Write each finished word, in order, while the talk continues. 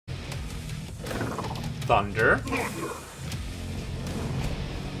Thunder.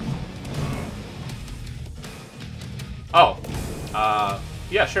 Oh,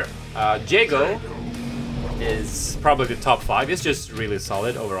 yeah, sure. Jago is probably the top 5. It's just really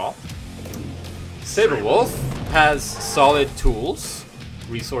solid overall. Saberwolf has solid tools,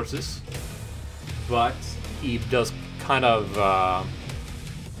 resources, but he does kind of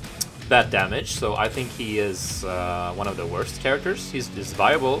bad damage, so I think he is one of the worst characters. He's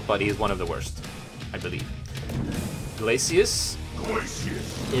viable, but he's one of the worst, I believe. Glacius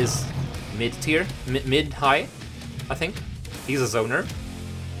is mid-tier, mid-high, I think. He's a zoner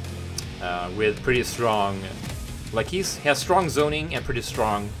with pretty strong, like he has strong zoning and pretty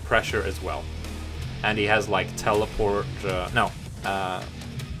strong pressure as well. And he has like teleport,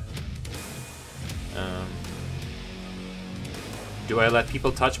 do I let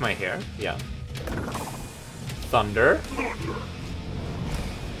people touch my hair? Yeah. Thunder.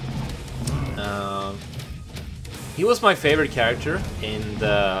 He was my favorite character in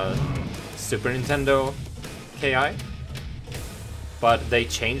the Super Nintendo KI. But they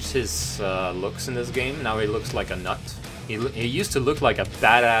changed his looks in this game. Now he looks like a nut. He used to look like a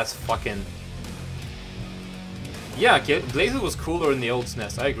badass fucking... Yeah, Glacius was cooler in the old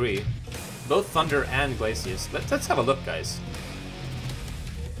SNES, I agree. Both Thunder and Glacius. Let's have a look, guys.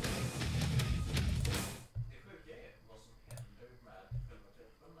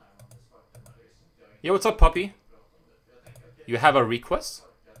 Yo, what's up, puppy? You have a request?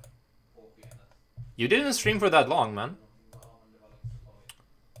 You didn't stream for that long, man.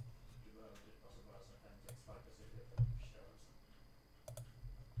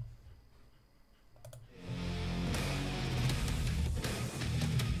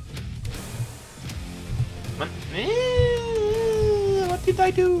 What did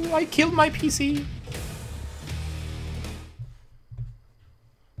I do? I killed my PC.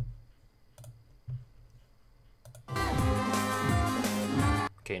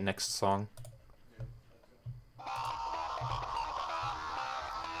 Okay, next song.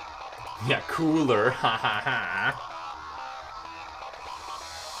 Yeah, cooler. Ha ha ha.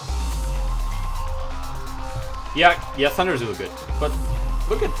 Yeah, Thunder's really good. But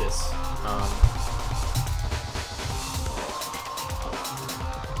look at this.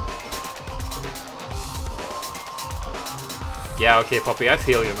 Yeah, okay, Poppy, I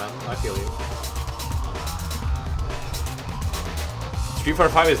feel you, man. I feel you. Street Fighter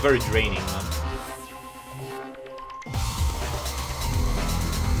 5 is very draining, man.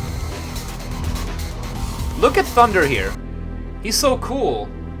 Look at Thunder here. He's so cool.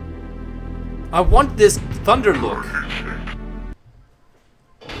 I want this Thunder look.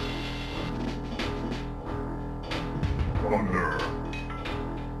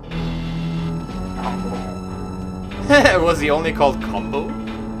 Was he only called Combo?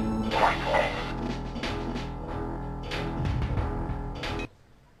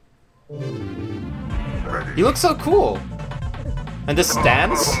 He looks so cool. And the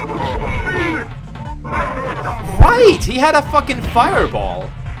stance? Right! He had a fucking fireball.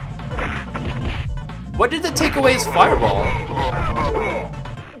 What did it take away his fireball?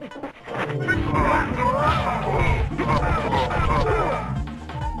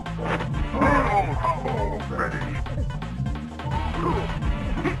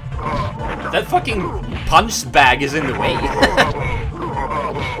 That fucking punch bag is in the way.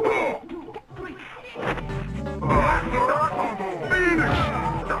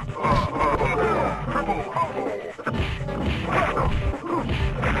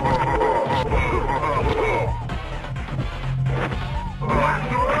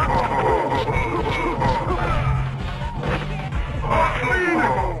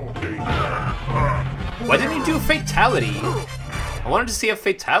 Why didn't he do fatality? I wanted to see a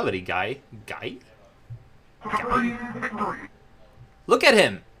fatality, guy. Guy? Look at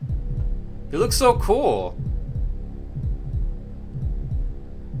him! He looks so cool.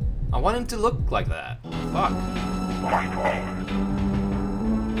 I want him to look like that. Fuck.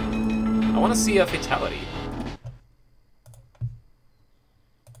 I want to see a fatality.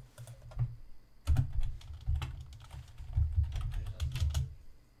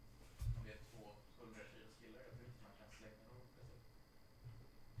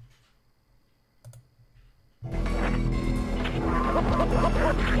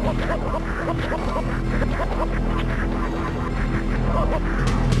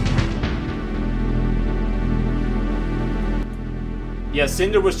 Yeah,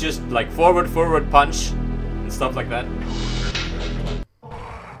 Cinder was just like forward punch and stuff like that.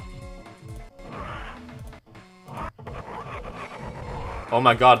 Oh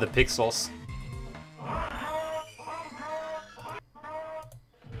my god, the pixels.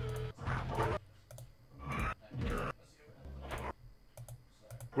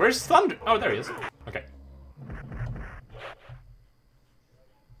 Where's Thunder? Oh, there he is. Okay.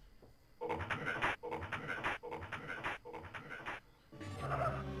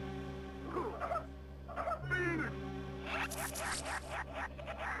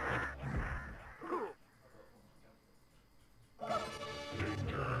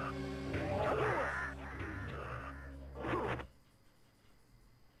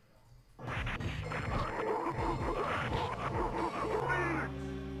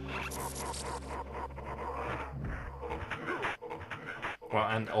 Well,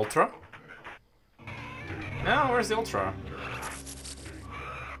 and Ultra? No, where's the Ultra?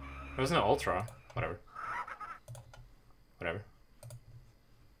 There's no Ultra. Whatever. Whatever.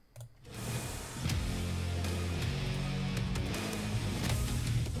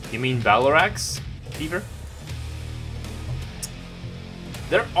 You mean Balorax, Fever?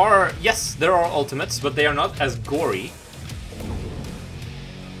 There are... Yes, there are ultimates, but they are not as gory.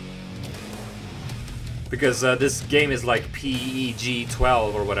 Because this game is like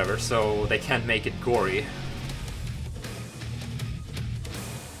PEG-12 or whatever, so they can't make it gory.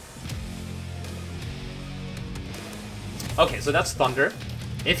 Okay, so that's Thunder.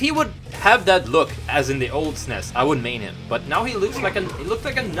 If he would have that look as in the old SNES, I would main him. But now he looks like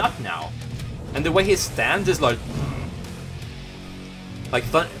a nut now, and the way he stands is like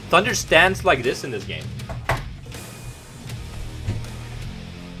Thunder stands like this in this game.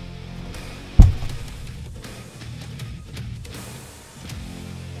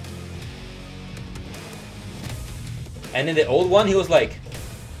 And in the old one, he was like...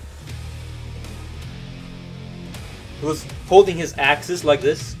 He was holding his axes like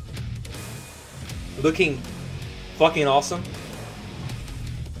this. Looking fucking awesome.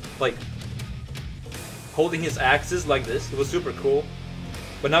 Like... Holding his axes like this. It was super cool.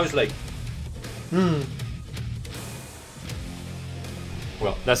 But now he's like...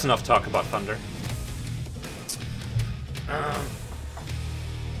 Well, that's enough talk about Thunder.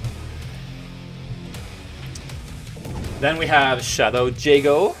 Then we have Shadow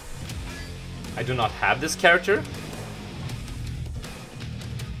Jago. I do not have this character.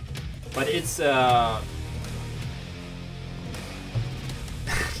 But it's well,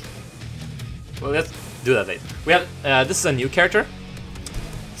 let's do that later. We have this is a new character.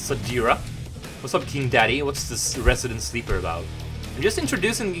 Sadira. What's up, King Daddy? What's this Resident Sleeper about? I'm just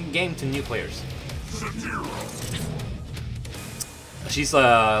introducing the game to new players. Sadira. She's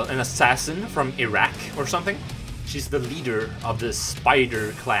an assassin from Iraq or something. She's the leader of the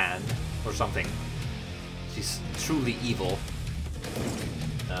Spider Clan, or something. She's truly evil.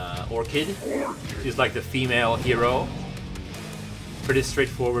 Orchid. She's like the female hero. Pretty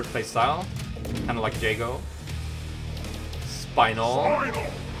straightforward playstyle. Kind of like Jago. Spinal.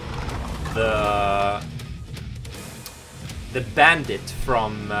 The bandit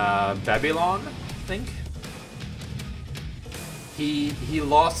from Babylon, I think. He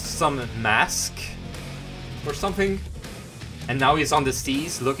lost some mask or something, and now he's on the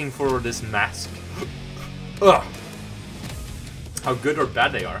seas looking for this mask. Ugh. How good or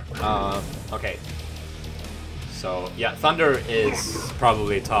bad they are. Okay. So yeah, Thunder is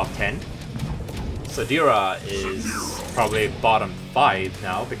probably top 10. Sadira is probably bottom 5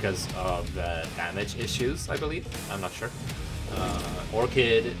 now because of the damage issues, I believe. I'm not sure.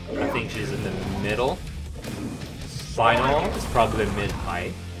 Orchid, I think she's in the middle. Spinal is probably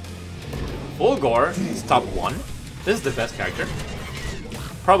mid-high. Fulgor is top 1. This is the best character.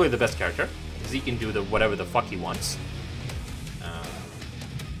 Probably the best character, because he can do whatever the fuck he wants.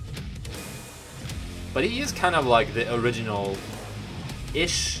 But he is kind of like the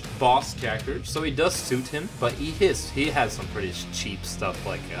original-ish boss character, so he does suit him, but he has some pretty cheap stuff,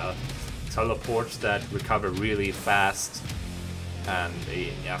 like teleports that recover really fast, and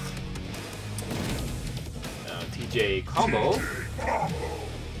yeah. TJ combo.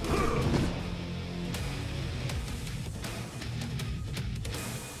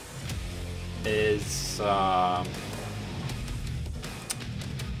 Is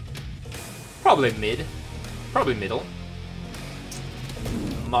probably mid, probably middle.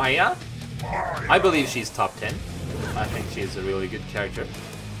 Maya, I believe she's top 10. I think she's a really good character.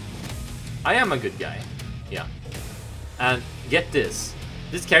 I am a good guy, yeah. And get this,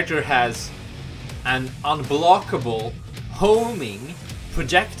 this character has an unblockable homing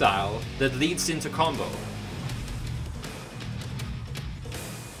projectile that leads into combo.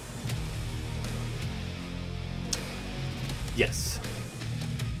 Yes.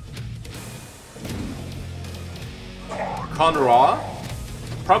 Conra,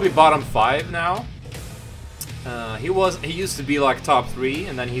 probably bottom 5 now. He used to be like top 3,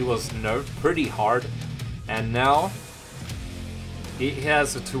 and then he was nerfed pretty hard, and now He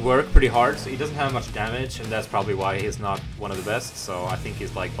has to work pretty hard, so he doesn't have much damage, and that's probably why he's not one of the best, so I think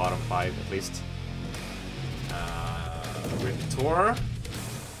he's like bottom 5 at least. Riptor.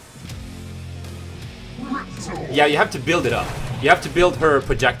 Yeah, you have to build it up. You have to build her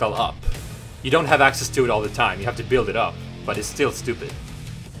projectile up. You don't have access to it all the time, you have to build it up, but it's still stupid.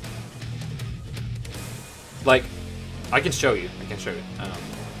 Like, I can show you,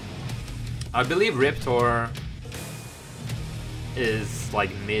 I believe Riptor is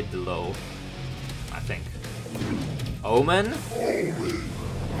like mid-low, I think. Omen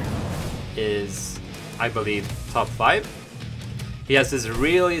is, I believe, top 5. He has this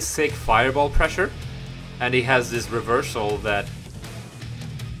really sick fireball pressure, and he has this reversal that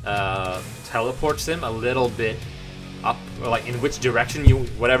teleports him a little bit up, or like in which direction you,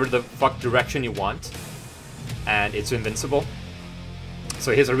 whatever the fuck direction you want, and it's invincible.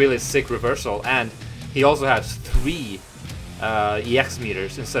 So he has a really sick reversal, and he also has 3 EX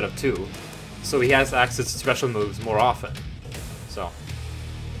meters instead of 2, so he has access to special moves more often. So,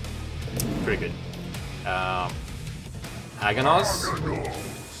 pretty good. Aghanos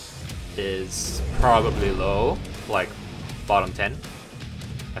is probably low, like bottom 10,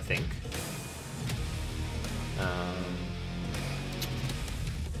 I think.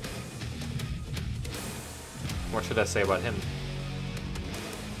 What should I say about him?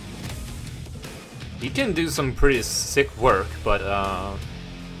 He can do some pretty sick work, but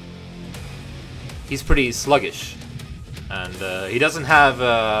he's pretty sluggish, and he doesn't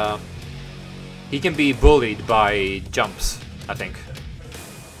have. He can be bullied by jumps, I think.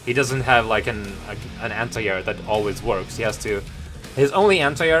 He doesn't have like an anti-air that always works. He has to. His only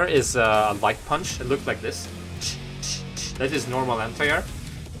anti-air is a light punch. It looks like this. That is normal anti-air,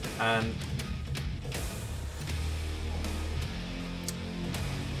 and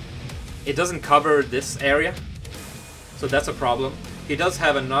it doesn't cover this area, so that's a problem. He does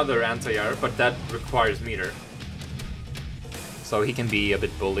have another anti-air, but that requires meter, so he can be a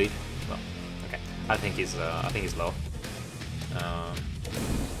bit bullied. Well, okay, I think he's low.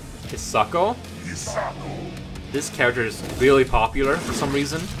 Hisako. This character is really popular for some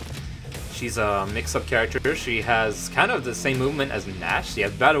reason. She's a mix-up character. She has kind of the same movement as Nash. She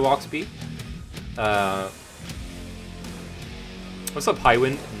has bad walk speed. What's up,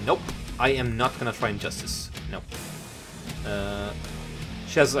 Highwind? Nope. I am not gonna try Injustice. No.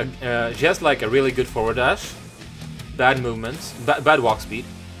 She has like a really good forward dash, bad movements, bad walk speed.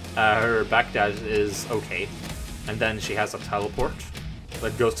 Her back dash is okay, and then she has a teleport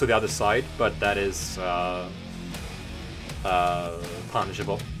that goes to the other side, but that is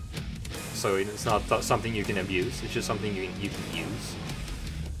punishable. So it's not something you can abuse. It's just something you can use.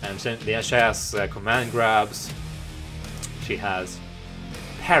 And she has command grabs. She has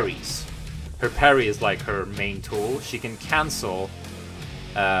parries. Her parry is like her main tool. She can cancel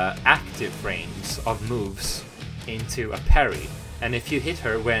active frames of moves into a parry, and if you hit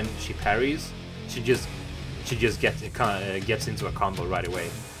her when she parries, she just gets into a combo right away.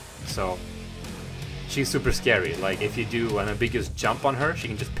 So she's super scary. Like if you do an ambiguous jump on her, she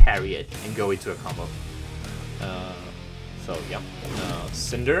can just parry it and go into a combo. So yeah,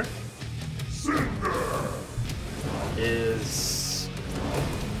 Cinder is.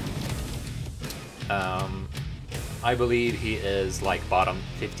 I believe he is like bottom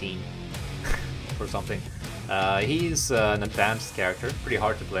 15 or something. He's an advanced character, pretty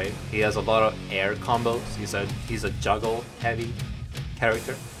hard to play. He has a lot of air combos. He's a juggle heavy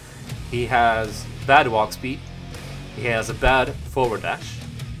character. He has bad walk speed. He has a bad forward dash,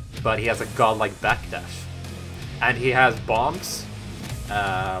 but he has a godlike back dash. And he has bombs.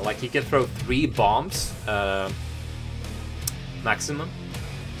 Like he can throw 3 bombs maximum.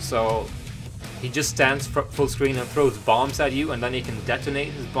 So he just stands full screen and throws bombs at you, and then he can detonate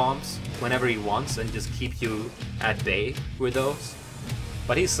his bombs whenever he wants and just keep you at bay with those.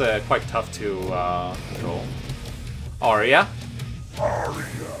 But he's quite tough to control. Arya.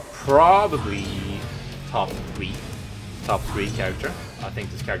 Probably top 3 character. I think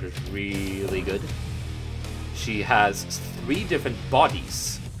this character is really good. She has 3 different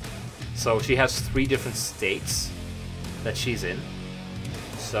bodies. So she has 3 different states that she's in.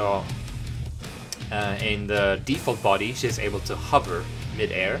 So in the default body, she's able to hover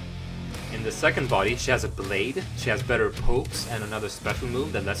mid-air. In the second body, she has a blade. She has better pokes and another special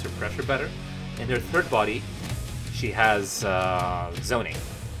move that lets her pressure better. In her third body, she has zoning.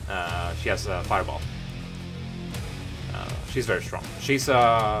 She has fireball. She's very strong. She's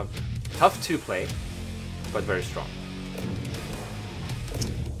tough to play, but very strong.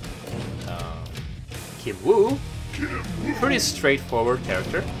 Kim Woo, pretty straightforward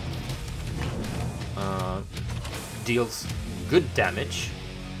character. Deals good damage.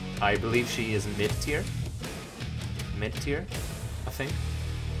 I believe she is mid-tier. Mid-tier, I think.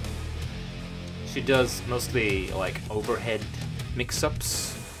 She does mostly like overhead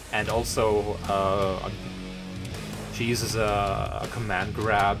mix-ups, and also she uses a command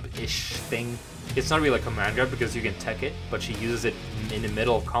grab-ish thing. It's not really a command grab because you can tech it, but she uses it in the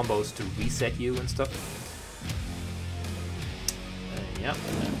middle of combos to reset you and stuff. Yeah,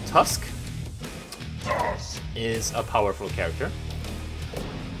 Tusk is a powerful character.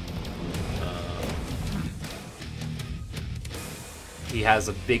 He has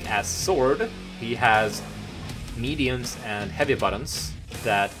a big-ass sword. He has mediums and heavy buttons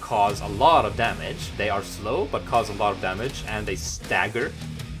that cause a lot of damage. They are slow, but cause a lot of damage, and they stagger.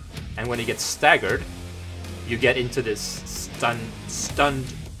 And when he gets staggered, you get into this stunned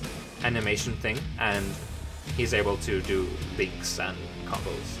animation thing, and he's able to do links and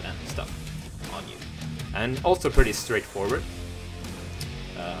combos and stuff on you. And also pretty straightforward.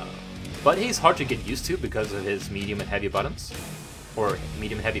 But he's hard to get used to because of his medium and heavy buttons. Or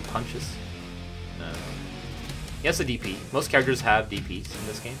medium and heavy punches. He has a DP. Most characters have DPs in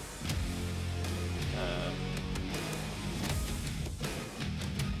this game.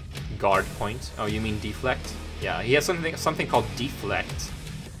 Guard point. Oh, you mean deflect? Yeah, he has something called deflect.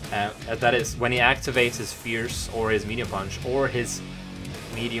 That is when he activates his fierce or his medium punch or his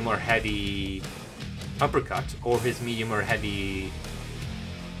medium or heavy uppercut or his medium or heavy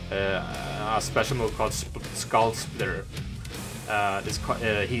a special move called Skull Splitter.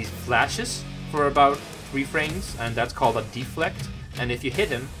 He flashes for about 3 frames, and that's called a deflect. And if you hit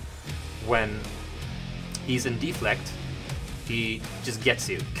him when he's in deflect, he just gets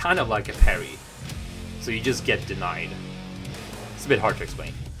you, kind of like a parry. So you just get denied. It's a bit hard to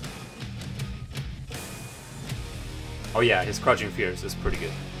explain. Oh yeah, his Crouching Fierce is pretty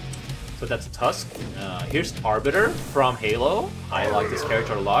good. So that's Tusk. Here's Arbiter from Halo. I like this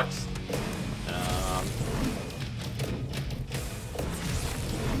character a lot.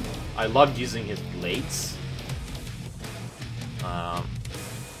 I loved using his blades.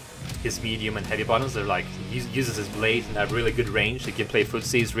 His medium and heavy buttons, they're like, he uses his blades and have really good range. He can play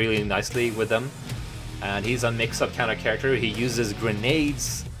footsies really nicely with them. And he's a mix-up kind of character. He uses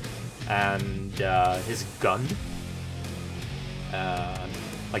grenades and his gun.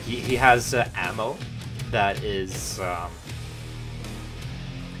 Like he has ammo that is, I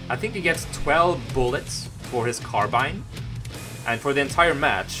think he gets 12 bullets for his carbine. And for the entire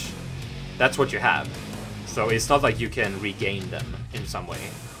match, that's what you have. So it's not like you can regain them in some way.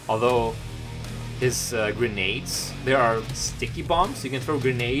 Although his grenades, there are sticky bombs. You can throw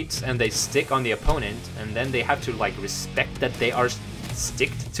grenades and they stick on the opponent, and then they have to like respect that they are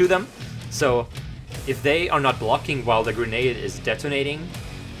sticked to them. So if they are not blocking while the grenade is detonating,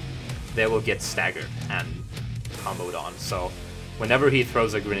 they will get staggered and comboed on. So whenever he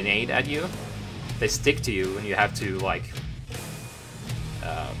throws a grenade at you, they stick to you and you have to like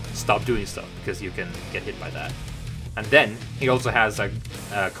stop doing stuff because you can get hit by that. And then he also has a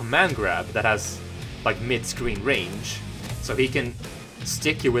command grab that has like mid-screen range, so he can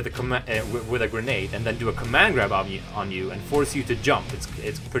stick you with a with a grenade and then do a command grab on you and force you to jump.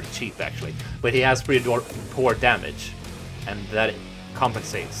 It's pretty cheap actually, but he has pretty poor damage, and that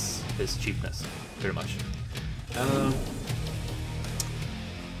compensates his cheapness very much.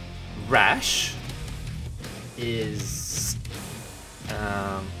 Rash is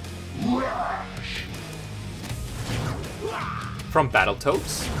from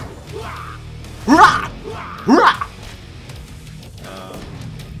Battletoads.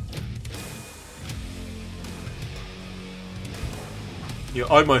 Yeah,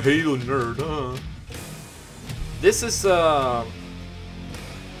 I'm a Halo nerd, huh? This is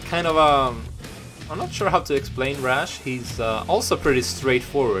kind of I'm not sure how to explain Rash. He's also pretty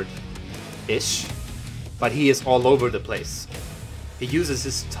straightforward-ish, but he is all over the place. He uses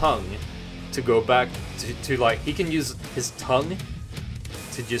his tongue to go back to like, he can use his tongue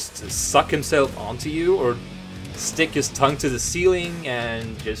to just suck himself onto you, or stick his tongue to the ceiling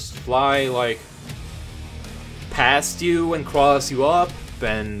and just fly like past you and cross you up.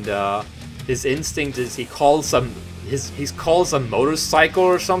 And his instinct is he calls a motorcycle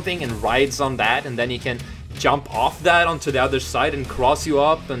or something and rides on that, and then he can jump off that onto the other side and cross you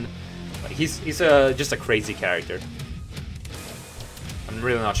up. And he's just a crazy character. I'm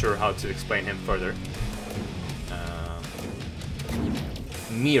really not sure how to explain him further.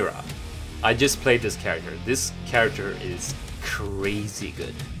 Mira. I just played this character. This character is crazy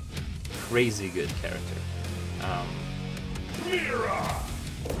good. Crazy good character. Mira!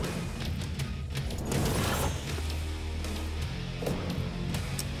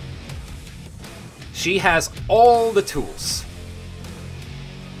 She has all the tools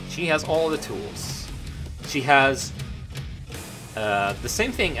She has all the tools. She has the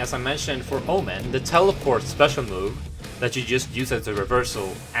same thing as I mentioned for Omen, the teleport special move that you just use as a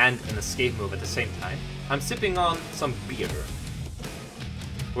reversal and an escape move at the same time. I'm sipping on some beer.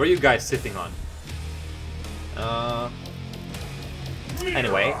 What are you guys sipping on?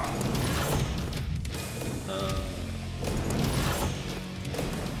 Anyway.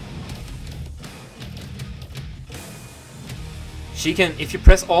 She can, if you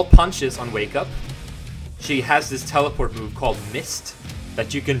press all punches on Wake Up, she has this teleport move called Mist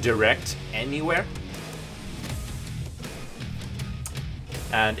that you can direct anywhere.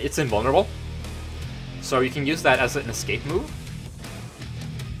 And it's invulnerable. So you can use that as an escape move.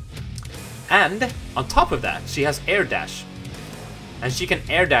 And on top of that, she has Air Dash. And she can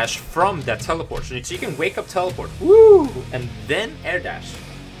Air Dash from that teleport. So she can Wake Up teleport, woo, and then Air Dash.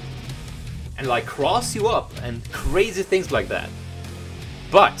 And like cross you up and crazy things like that.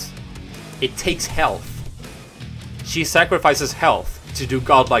 But it takes health. She sacrifices health to do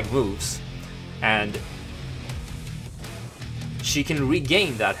godlike moves. And she can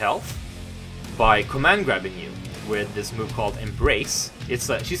regain that health by command grabbing you with this move called Embrace.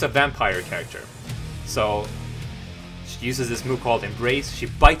 She's a vampire character. So she uses this move called Embrace, she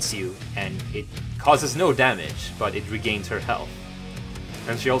bites you, and it causes no damage, but it regains her health.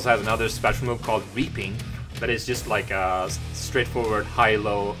 And she also has another special move called Reaping, that is just like a straightforward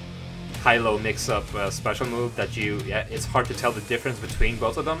high-low mix-up special move that it's hard to tell the difference between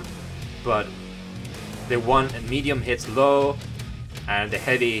both of them, but the one medium hits low, and the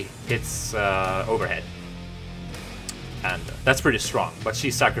heavy hits overhead. And that's pretty strong, but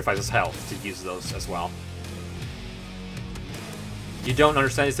she sacrifices health to use those as well. You don't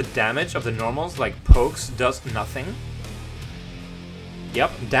understand is the damage of the normals, like pokes does nothing.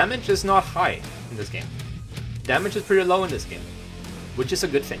 Yep, damage is not high in this game. Damage is pretty low in this game, which is a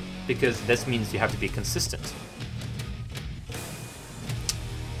good thing, because this means you have to be consistent.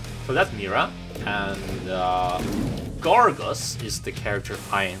 So that's Mira, and Gargus is the character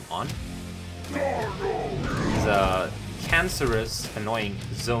I am on. He's a cancerous, annoying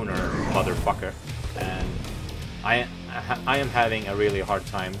zoner motherfucker, and I am having a really hard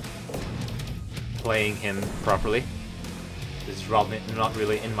time playing him properly. It's not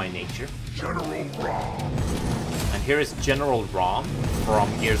really in my nature. General Rom. And here is General Rom from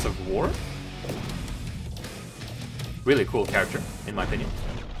Gears of War. Really cool character, in my opinion.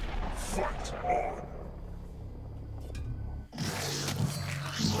 Fight on.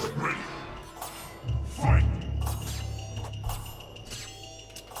 Ready. Fight.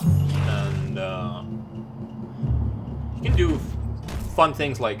 And you can do fun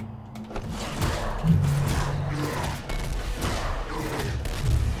things like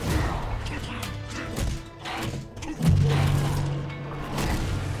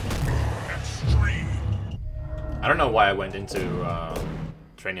I don't know why I went into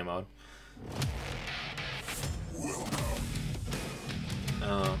training mode.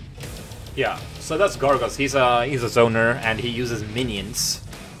 Yeah, so that's Gargus. He's a zoner, and he uses minions,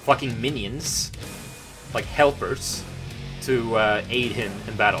 fucking minions, like helpers, to aid him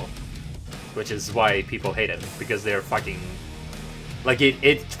in battle, which is why people hate him, because they're fucking like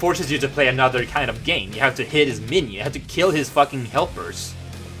it forces you to play another kind of game. You have to hit his minion, you have to kill his fucking helpers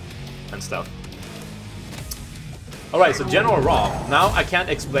and stuff. Alright, so General Rom. Now I can't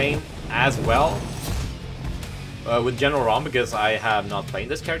explain as well with General Rom because I have not played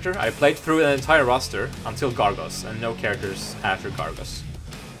this character. I played through an entire roster until Gargus and no characters after Gargus.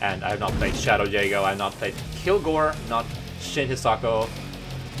 And I have not played Shadow Jago, I have not played Kilgore, not Shin Hisako,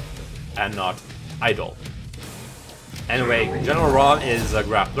 and not Idol. Anyway, General Rom is a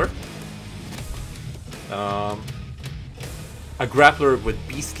grappler. A grappler with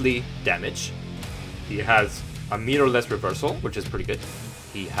beastly damage. He has a meterless reversal, which is pretty good.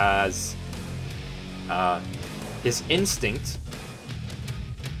 He has his instinct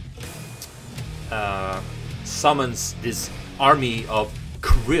summons this army of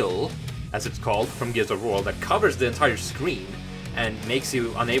Krill, as it's called, from Gears of War, that covers the entire screen and makes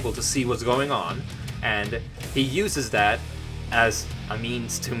you unable to see what's going on. And he uses that as a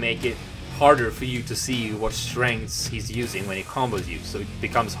means to make it harder for you to see what strengths he's using when he combos you, so it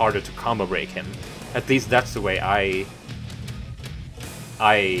becomes harder to combo break him. At least that's the way I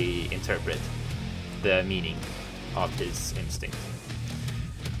interpret the meaning of his instinct.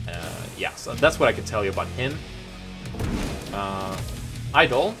 Yeah, so that's what I can tell you about him.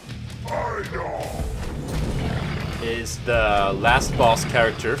 Idol is the last boss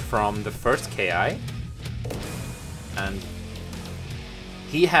character from the first KI, and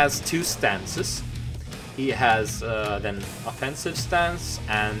he has two stances. he has then offensive stance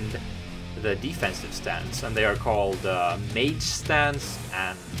and the defensive stance, and they are called mage stance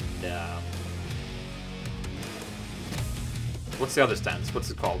and what's the other stance?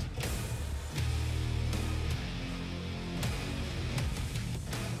 What's it called?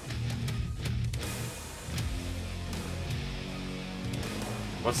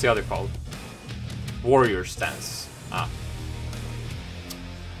 What's the other called? Warrior stance. Ah.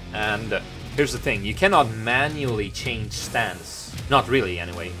 And here's the thing: you cannot manually change stance. Not really,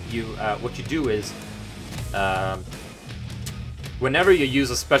 anyway. You what you do is whenever you use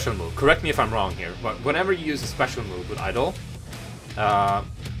a special move. Correct me if I'm wrong here, but whenever you use a special move with Idol,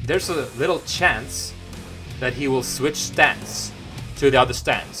 there's a little chance that he will switch stance to the other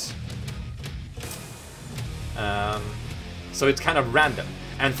stance. So it's kind of random.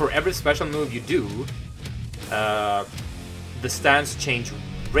 And for every special move you do, the stance change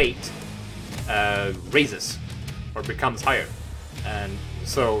rate raises or becomes higher. And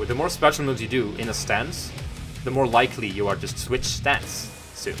so the more special moves you do in a stance, the more likely you are to switch stance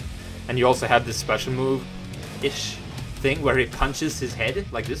soon. And you also have this special move-ish thing where he punches his head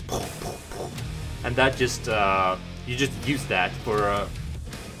like this, and that just you just use that for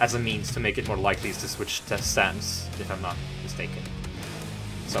as a means to make it more likely to switch to stance, if I'm not mistaken.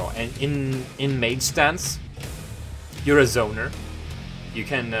 So, and in mage stance, you're a zoner. You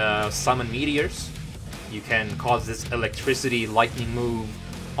can summon meteors. You can cause this electricity lightning move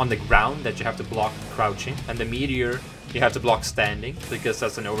on the ground that you have to block crouching, and the meteor you have to block standing because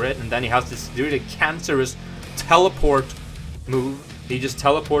that's an overhead. And then he has this really cancerous teleport move. He just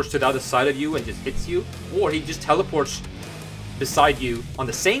teleports to the other side of you and just hits you, or he just teleports beside you on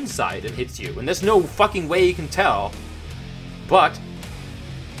the same side and hits you. And there's no fucking way you can tell. But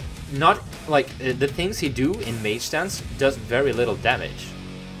not like the things he do in mage stance does very little damage.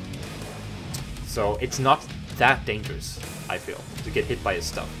 So it's not that dangerous, I feel, to get hit by his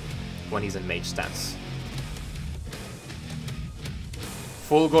stuff when he's in mage stance.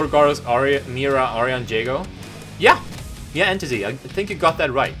 Fulgor, Garrus, Mira, Arya, and Jago. Yeah! Yeah, Entity, I think you got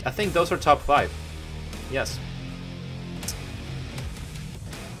that right. I think those are top 5. Yes.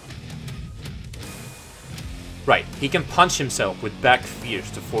 Right, he can punch himself with back fears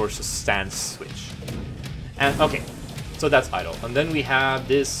to force a stance switch. And, okay, so that's Idol. And then we have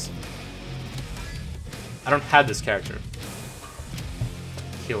this... I don't have this character.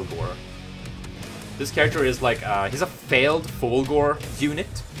 Kilgore. This character is like, he's a failed Fulgor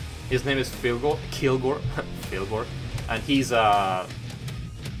unit. His name is Kilgore. Kilgore. And he's a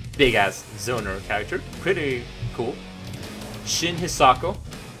big-ass zoner character. Pretty cool. Shin Hisako.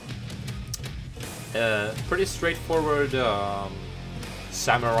 Pretty straightforward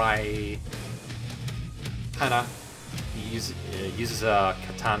samurai. Kinda. He uses a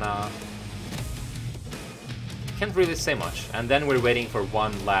katana. Can't really say much. And then we're waiting for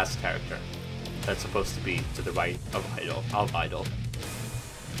one last character that's supposed to be to the right of Idol.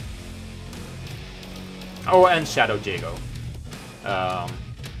 Oh, and Shadow Jago.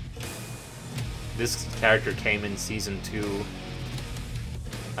 This character came in Season 2,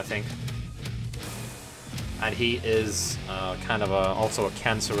 I think. And he is kind of also a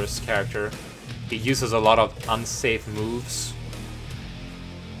cancerous character. He uses a lot of unsafe moves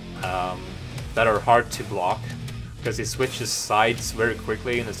that are hard to block, because he switches sides very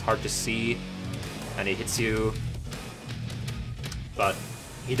quickly and it's hard to see, and he hits you. But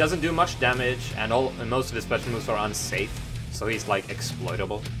he doesn't do much damage, and most of his special moves are unsafe, so he's like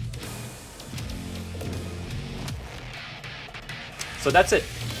exploitable. So that's it.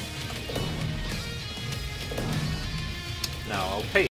 Now I'll pay.